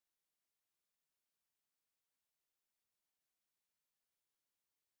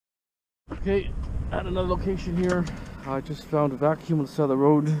Okay, at another location here, I just found a vacuum on the side of the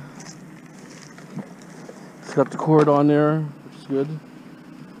road. It's got the cord on there, which is good.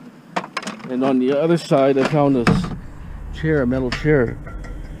 And on the other side, I found this chair, a metal chair.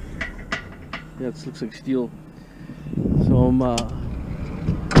 Yeah, it looks like steel. So I'm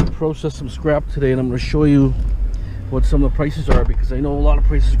process some scrap today, and I'm going to show you what some of the prices are, because I know a lot of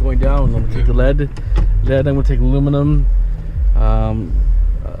prices are going down. I'm going to take the lead. I'm going to take aluminum.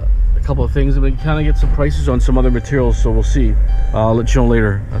 A couple of things. I'm going to kind of get some prices on some other materials, so we'll see. I'll let you know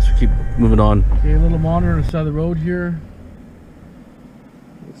later as we keep moving on. Okay, a little monitor on the side of the road here.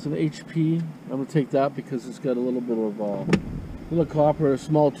 It's an HP. I'm going to take that because it's got a little bit of little copper, a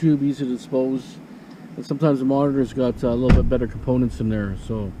small tube, easy to dispose. And sometimes the monitor's got a little bit better components in there,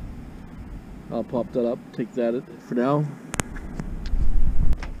 so I'll pop that up, take that for now.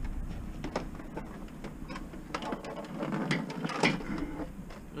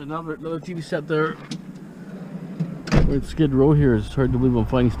 Another TV set there. We're at Skid Row here. It's hard to believe I'm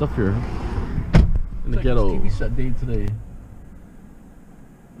finding stuff here in the ghetto. TV set day today.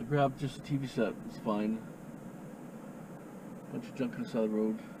 I grabbed just a TV set. It's fine. Bunch of junk on the side of the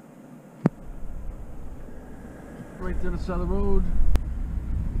road. Right there on the side of the road.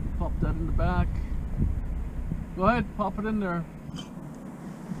 Pop that in the back. Go ahead, pop it in there.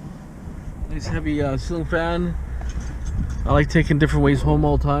 Nice heavy ceiling fan. I like taking different ways home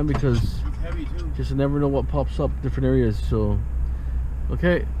all the time because just never know what pops up in different areas. So,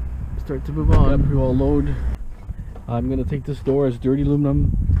 okay, start to move on. We all load. I'm gonna take this door as dirty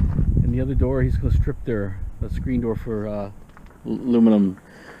aluminum, and the other door he's gonna strip there. That screen door for aluminum.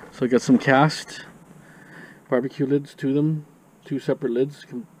 So I got some cast barbecue lids to them, 2 separate lids,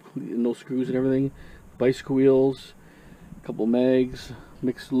 no screws and everything. Bicycle wheels, a couple mags,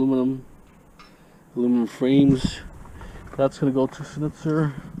 mixed aluminum frames. That's gonna go to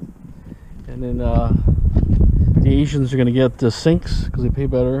Schnitzer, and then the Asians are gonna get the sinks because they pay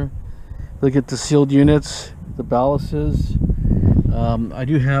better. They'll get the sealed units, the ballasts. I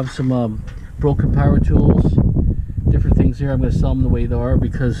do have some broken power tools, different things here. I'm gonna sell them the way they are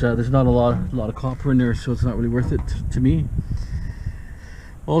because there's not a lot of copper in there, so it's not really worth it to me.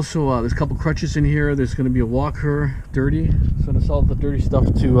 Also, there's a couple crutches in here. There's gonna be a walker, dirty. So I'm gonna sell the dirty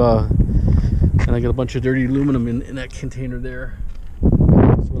stuff to. And I got a bunch of dirty aluminum in that container there. So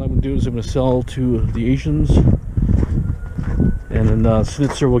what I'm going to do is I'm going to sell to the Asians, and then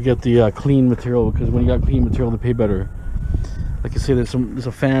Schnitzer will get the clean material, because when you got clean material they pay better. Like I say, there's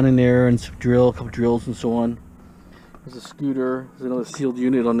a fan in there and some a couple drills and so on. There's a scooter. There's another sealed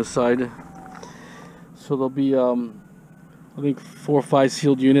unit on this side. So there'll be I think 4 or 5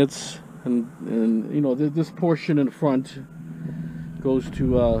 sealed units, and you know, this portion in front goes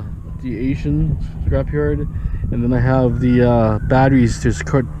to the Asian scrapyard, and then I have the batteries. There's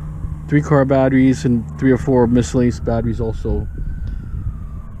 3 car batteries and 3 or 4 miscellaneous batteries also.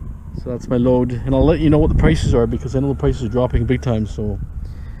 So that's my load, and I'll let you know what the prices are because I know the prices are dropping big time. So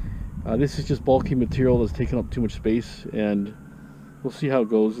this is just bulky material that's taking up too much space, and we'll see how it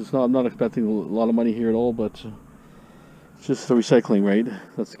goes. I'm not expecting a lot of money here at all, but it's just the recycling, right?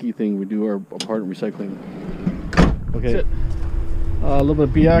 That's the key thing. We do our part in recycling. Okay. That's it. A little bit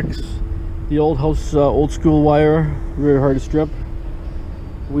of BX, the old house, old school wire, very hard to strip.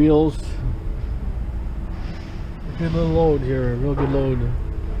 Wheels. Good little load here, real good load.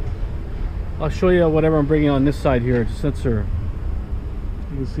 I'll show you whatever I'm bringing on this side here, Schnitzer.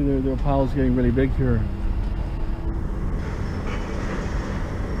 You can see their pile's getting really big here.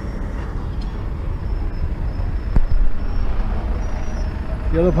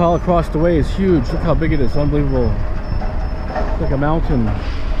 The other pile across the way is huge. Look how big it is, unbelievable. It's like a mountain.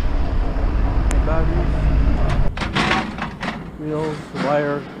 Batteries, wheels,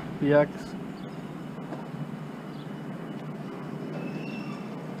 wire, BX.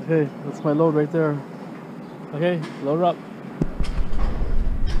 Okay, that's my load right there. Okay, load her up.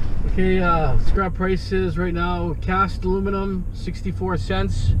 Okay, scrap prices right now. Cast aluminum, 64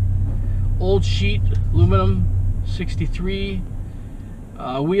 cents. Old sheet aluminum, 63.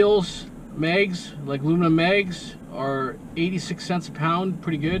 Wheels, mags, like aluminum mags, are 86 cents a pound,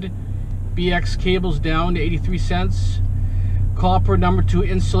 pretty good. BX cables down to 83 cents. Copper #2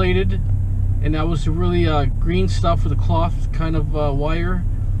 insulated, and that was the really green stuff with a cloth kind of wire.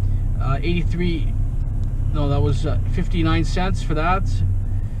 59 cents for that.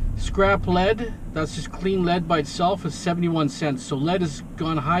 Scrap lead, that's just clean lead by itself, is 71 cents. So lead has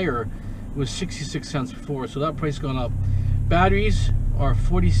gone higher. It was 66 cents before, so that price gone up. Batteries are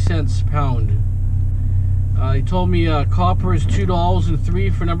 40 cents a pound. He told me copper is $2.03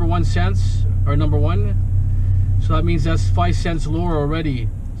 for #1 cents, or #1. So that means that's 5 cents lower already.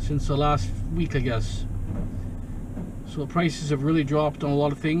 since the last week, I guess. So prices have really dropped on a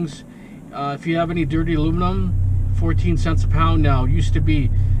lot of things. If you have any dirty aluminum, 14 cents a pound now. It used to be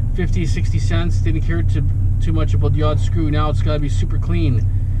 50, 60 cents. Didn't care too much about the odd screw. Now it's got to be super clean.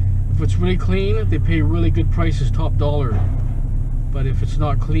 If it's really clean, they pay really good prices, top dollar. But if it's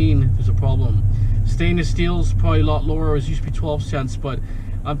not clean, there's a problem. Stainless steel's probably a lot lower. It used to be 12 cents, but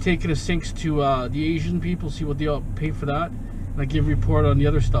I'm taking the sinks to the Asian people, see what they all pay for that, and I give a report on the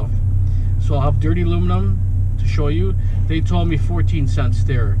other stuff. So I'll have dirty aluminum to show you. They told me 14 cents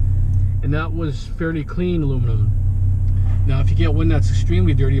there, and that was fairly clean aluminum. Now if you get one that's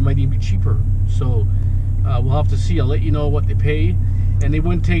extremely dirty, it might even be cheaper. So we'll have to see. I'll let you know what they pay. And they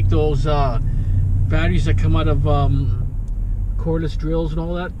wouldn't take those batteries that come out of cordless drills and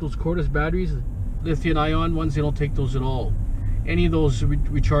all that. Those cordless batteries, lithium ion ones, they don't take those at all. Any of those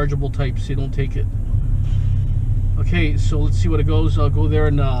rechargeable types, they don't take it. Okay, so let's see what it goes. I'll go there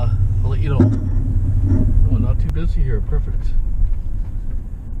and I'll let you know. Oh, not too busy here. Perfect.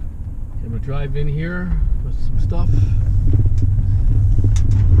 I'm gonna drive in here with some stuff.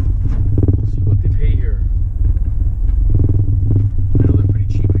 We'll see what they pay here. I know they're pretty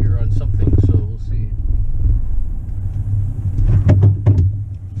cheap here on something, so we'll see.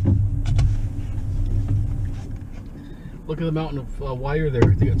 Look at the mountain of wire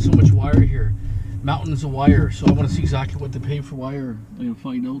there. They got so much wire here. Mountains of wire. So I want to see exactly what they pay for wire. I'm gonna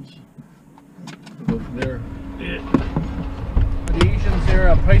find out. We'll go from there. The Asians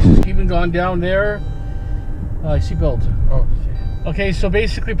there, prices even gone down there. Seatbelt. Oh, okay, so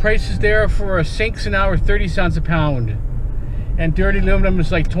basically prices there for sinks an hour 30 cents a pound, and dirty aluminum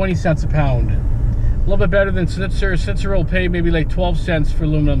is like 20 cents a pound. A little bit better than Schnitzer. Schnitzer will pay maybe like 12 cents for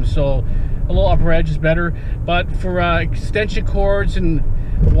aluminum, so a little upper edge is better. But for extension cords and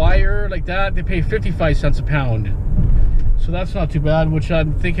wire like that, they pay 55 cents a pound. So that's not too bad, which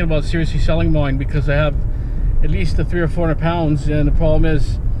I'm thinking about seriously selling mine because I have at least 300 or 400 pounds, and the problem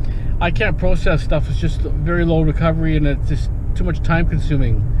is I can't process stuff. It's just very low recovery and it's just too much time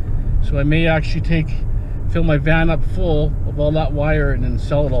consuming. So I may actually fill my van up full of all that wire and then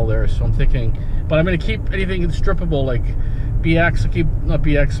sell it all there. So I'm thinking, but I'm going to keep anything strippable like BX. I'll keep, not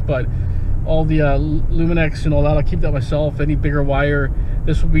BX, but all the Luminex and all that. I'll keep that myself. Any bigger wire,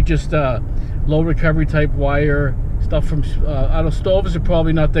 this will be just low recovery type wire. Stuff from out of stoves are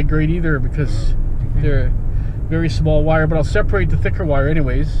probably not that great either because they're very small wire, but I'll separate the thicker wire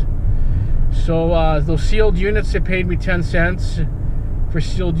anyways. So those sealed units, they paid me 10 cents for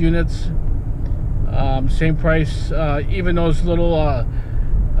sealed units. Same price. Even those little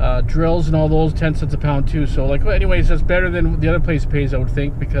drills and all those, 10 cents a pound too. So like, anyways, that's better than the other place pays, I would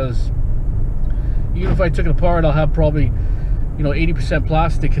think, because even if I took it apart, I'll have probably, you know, 80%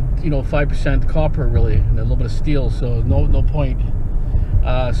 plastic, you know, 5% copper really, and a little bit of steel. So no point.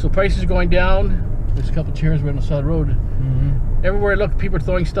 So prices are going down. There's a couple chairs right on the side of the road. Mm-hmm. Everywhere I look, people are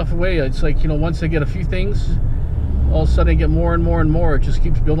throwing stuff away. It's like, you know, once I get a few things, all of a sudden I get more and more and more. It just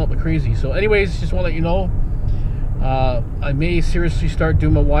keeps building up like crazy. So anyways, just want to let you know, I may seriously start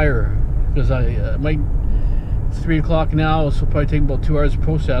doing my wire because I might. It's 3 o'clock now, so it'll probably take about 2 hours to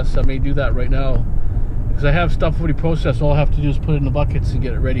process. I may do that right now because I have stuff already processed. All I have to do is put it in the buckets and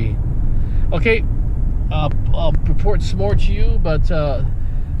get it ready. Okay, I'll report some more to you, but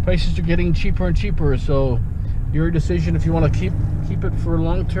prices are getting cheaper and cheaper, so your decision if you want to keep it for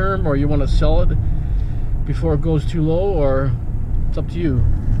long term or you want to sell it before it goes too low, or it's up to you.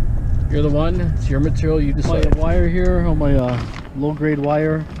 You're the one, it's your material, you decide. My wire here, all my low grade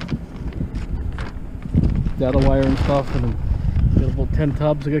wire, data wire and stuff, and got about 10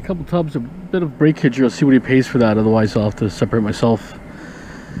 tubs. I got a couple tubs, a bit of breakage here. I'll see what he pays for that, otherwise I'll have to separate myself.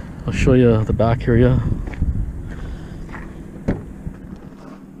 I'll show you the back area.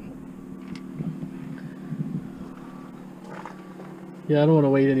 Yeah, I don't want to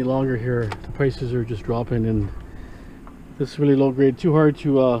wait any longer here. The prices are just dropping, and this is really low grade, too hard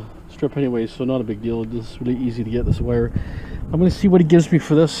to strip anyway, so not a big deal. This is really easy to get this wire. I'm going to see what he gives me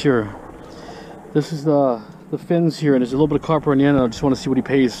for this here. This is the fins here, and there's a little bit of copper on the end. I just want to see what he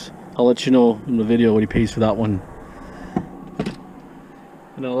pays. I'll let you know in the video what he pays for that one,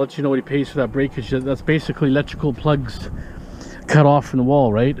 and I'll let you know what he pays for that breakage. That's basically electrical plugs cut off from the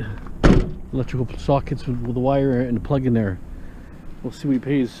wall, right? Electrical sockets with the wire and the plug in there. We'll see what he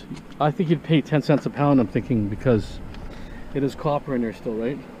pays. I think he'd pay 10 cents a pound, I'm thinking, because it is copper in there still,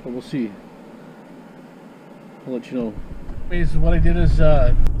 right? But we'll see. I'll let you know. Anyways, what I did is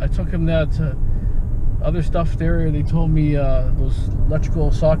I took him that other stuff there. They told me those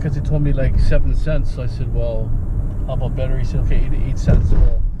electrical sockets, they told me like 7 cents. So I said, well, how about better? He said, okay, 8 cents.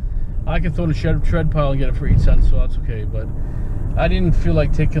 Well, I can throw in a shred pile and get it for 8 cents, so that's okay. But I didn't feel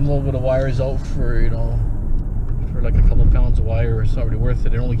like taking a little bit of wires out for, you know, for like a couple pounds of wire. It's not really worth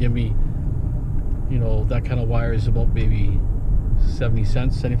it. It only give me, you know, that kind of wire is about maybe 70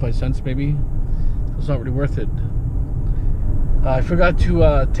 cents, 75 cents maybe. So it's not really worth it. I forgot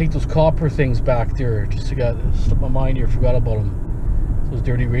to take those copper things back there. Just slipped my mind here, forgot about them. Those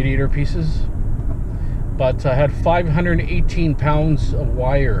dirty radiator pieces. But I had 518 pounds of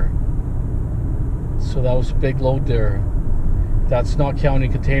wire. So that was a big load there. That's not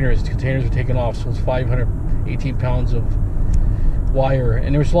counting containers. The containers were taken off, so it's 518 pounds of wire.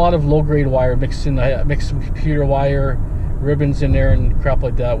 And there was a lot of low-grade wire mixed in. I mixed some computer wire, ribbons in there, and crap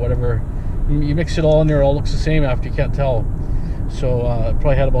like that, whatever. You mix it all in there, it all looks the same after, you can't tell. So I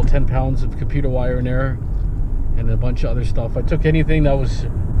probably had about 10 pounds of computer wire in there, and a bunch of other stuff. I took anything that was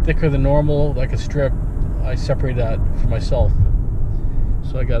thicker than normal, like a strip, I separated that for myself.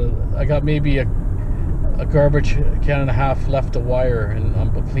 So I got maybe a garbage can and a half left of wire, and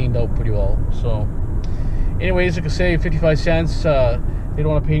I'm cleaned out pretty well. So anyways, like I say, 55 cents. They don't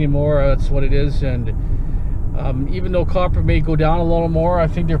want to pay any more. That's what it is. And even though copper may go down a little more, I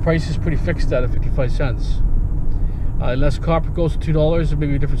think their price is pretty fixed at 55 cents. Unless copper goes to $2, it may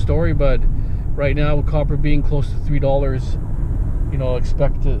be a different story. But right now, with copper being close to $3, you know,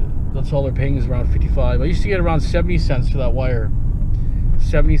 expect that's all they're paying is around 55. I used to get around 70 cents for that wire.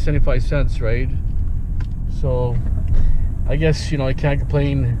 70, 75 cents, right? So I guess, you know, I can't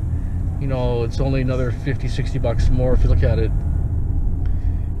complain. You know, it's only another 50, 60 bucks more if you look at it.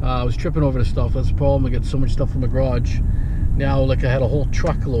 I was tripping over the stuff. That's the problem. I get so much stuff from the garage. Now, like, I had a whole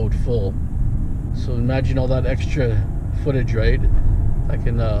truckload full. So imagine all that extra footage, right? I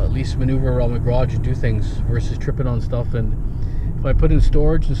can at least maneuver around my garage and do things versus tripping on stuff. And if I put in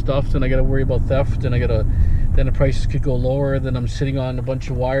storage and stuff, then I got to worry about theft. And then the prices could go lower. Then I'm sitting on a bunch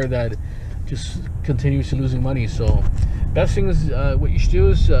of wire that just continuously losing money. So best thing is, what you should do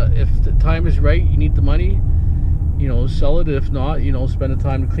is, if the time is right, you need the money, you know, sell it. If not, you know, spend the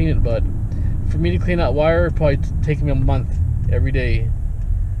time to clean it. But for me to clean that wire, it'd probably take me a month every day.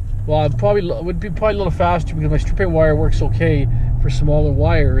 Well, it would be probably a little faster because my stripping wire works okay for smaller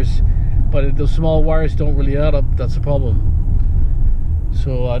wires, but those small wires don't really add up. That's the problem.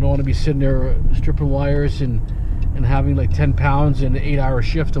 So I don't want to be sitting there stripping wires and having like 10 pounds in an 8-hour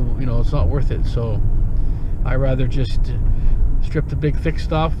shift. You know, it's not worth it. So I rather just strip the big thick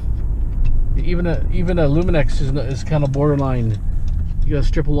stuff. Even a Luminex is kind of borderline. You gotta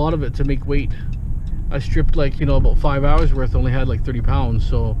strip a lot of it to make weight. I stripped, like, you know, about 5 hours worth, only had like 30 pounds.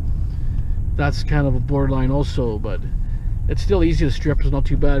 So that's kind of a borderline also, but it's still easy to strip. It's not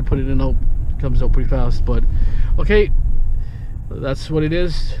too bad. Put it in, out, comes out pretty fast. But okay, that's what it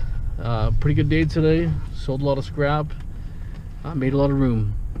is. Pretty good day today. Sold a lot of scrap. Made a lot of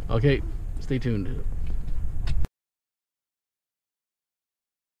room. Okay, stay tuned.